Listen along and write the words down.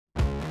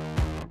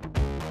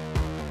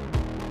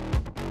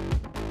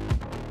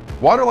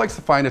Water likes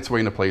to find its way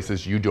into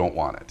places you don't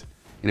want it.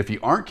 And if you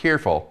aren't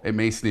careful, it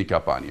may sneak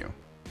up on you.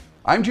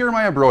 I'm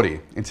Jeremiah Brody,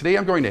 and today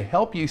I'm going to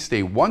help you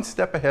stay one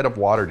step ahead of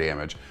water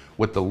damage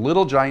with the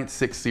Little Giant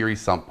 6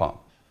 Series Sump Pump.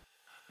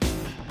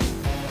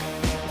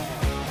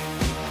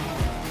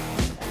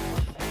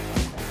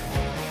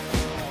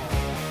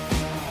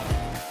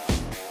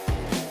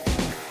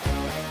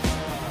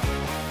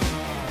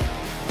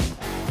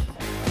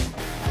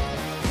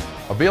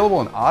 Available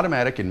in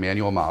automatic and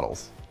manual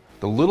models,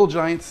 the Little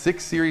Giant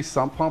 6 Series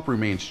Sump Pump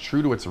remains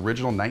true to its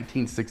original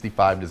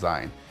 1965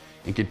 design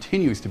and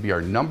continues to be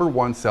our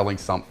 #1 selling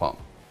sump pump.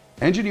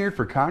 Engineered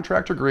for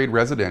contractor-grade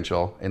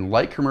residential and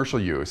light commercial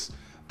use,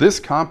 this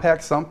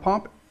compact sump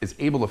pump is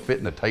able to fit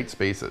into tight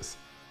spaces.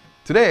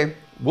 Today,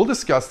 we'll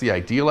discuss the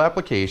ideal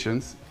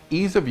applications,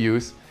 ease of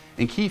use,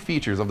 and key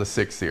features of the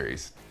 6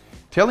 Series,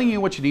 telling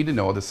you what you need to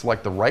know to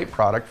select the right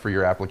product for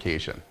your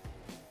application.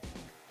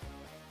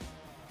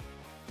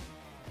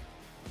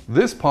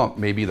 This pump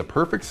may be the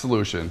perfect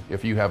solution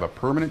if you have a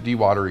permanent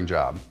dewatering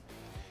job.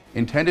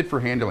 Intended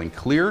for handling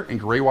clear and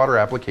gray water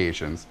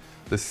applications,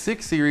 the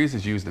 6 Series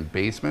is used in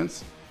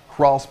basements,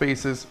 crawl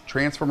spaces,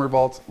 transformer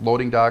vaults,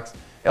 loading docks,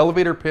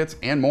 elevator pits,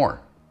 and more.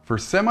 For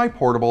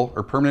semi-portable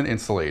or permanent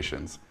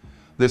installations,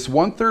 this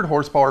 1/3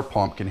 horsepower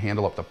pump can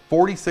handle up to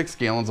 46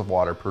 gallons of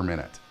water per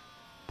minute.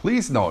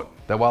 Please note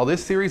that while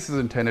this series is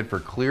intended for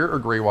clear or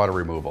gray water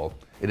removal,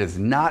 it is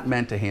not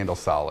meant to handle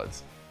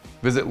solids.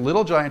 Visit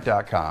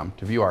littlegiant.com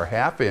to view our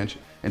 1/2 inch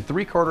and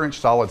 3/4 inch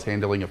solids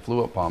handling of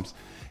fluid pumps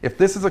if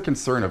this is a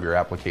concern of your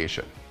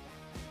application.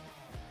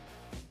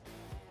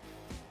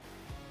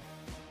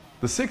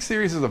 The 6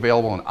 Series is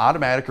available in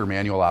automatic or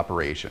manual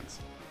operations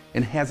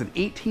and has an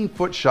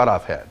 18-foot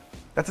shutoff head.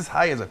 That's as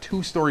high as a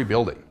 2-story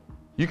building.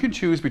 You can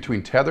choose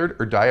between tethered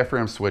or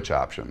diaphragm switch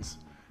options.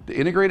 The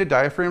integrated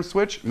diaphragm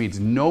switch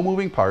means no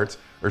moving parts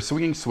or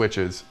swinging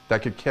switches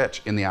that could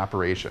catch in the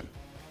operation.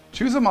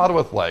 Choose a model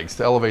with legs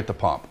to elevate the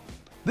pump.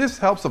 This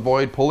helps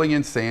avoid pulling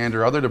in sand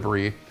or other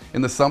debris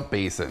in the sump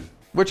basin,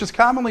 which is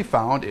commonly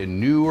found in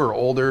new or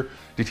older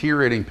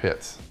deteriorating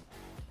pits.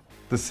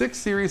 The 6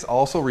 Series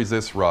also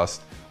resists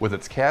rust with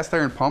its cast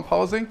iron pump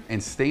housing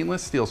and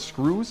stainless steel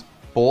screws,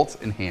 bolts,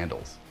 and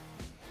handles.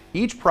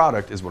 Each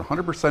product is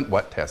 100%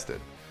 wet tested,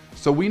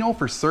 so we know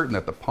for certain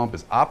that the pump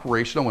is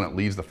operational when it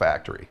leaves the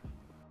factory.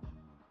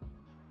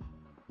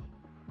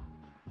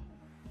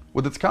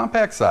 With its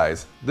compact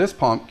size, this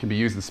pump can be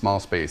used in small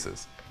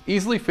spaces,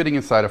 easily fitting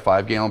inside a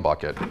 5-gallon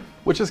bucket,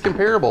 which is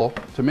comparable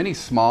to many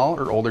small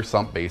or older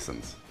sump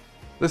basins.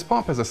 This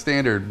pump has a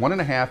standard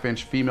 1.5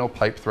 inch female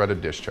pipe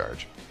threaded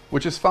discharge,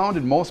 which is found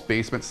in most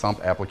basement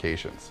sump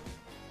applications.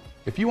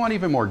 If you want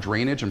even more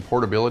drainage and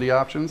portability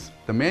options,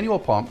 the manual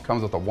pump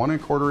comes with a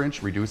 1.25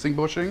 inch reducing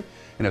bushing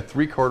and a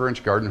 3/4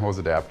 inch garden hose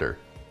adapter.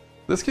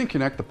 This can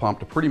connect the pump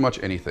to pretty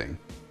much anything,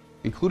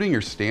 including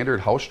your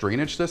standard house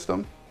drainage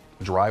system,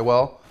 a dry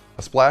well,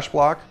 a splash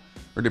block,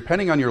 or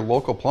depending on your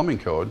local plumbing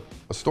code,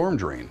 a storm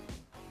drain.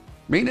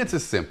 Maintenance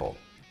is simple.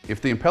 If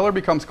the impeller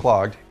becomes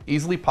clogged,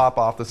 easily pop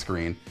off the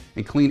screen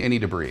and clean any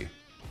debris.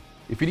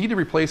 If you need to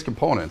replace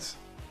components,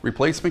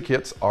 replacement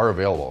kits are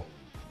available.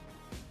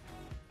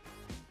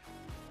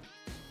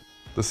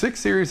 The 6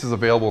 Series is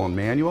available in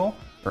manual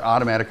or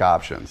automatic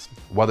options,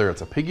 whether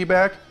it's a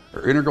piggyback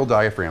or integral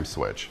diaphragm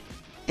switch,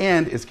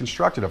 and is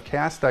constructed of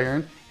cast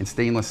iron and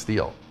stainless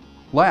steel.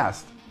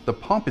 Last, the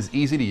pump is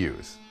easy to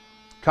use,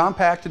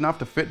 compact enough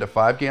to fit in a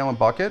 5-gallon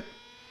bucket,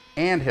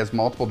 and has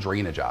multiple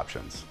drainage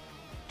options.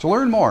 To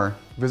learn more,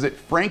 visit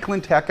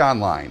Franklin Tech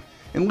online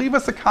and leave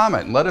us a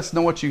comment and let us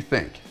know what you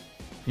think.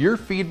 Your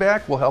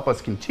feedback will help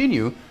us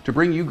continue to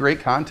bring you great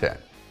content.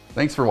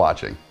 Thanks for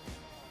watching.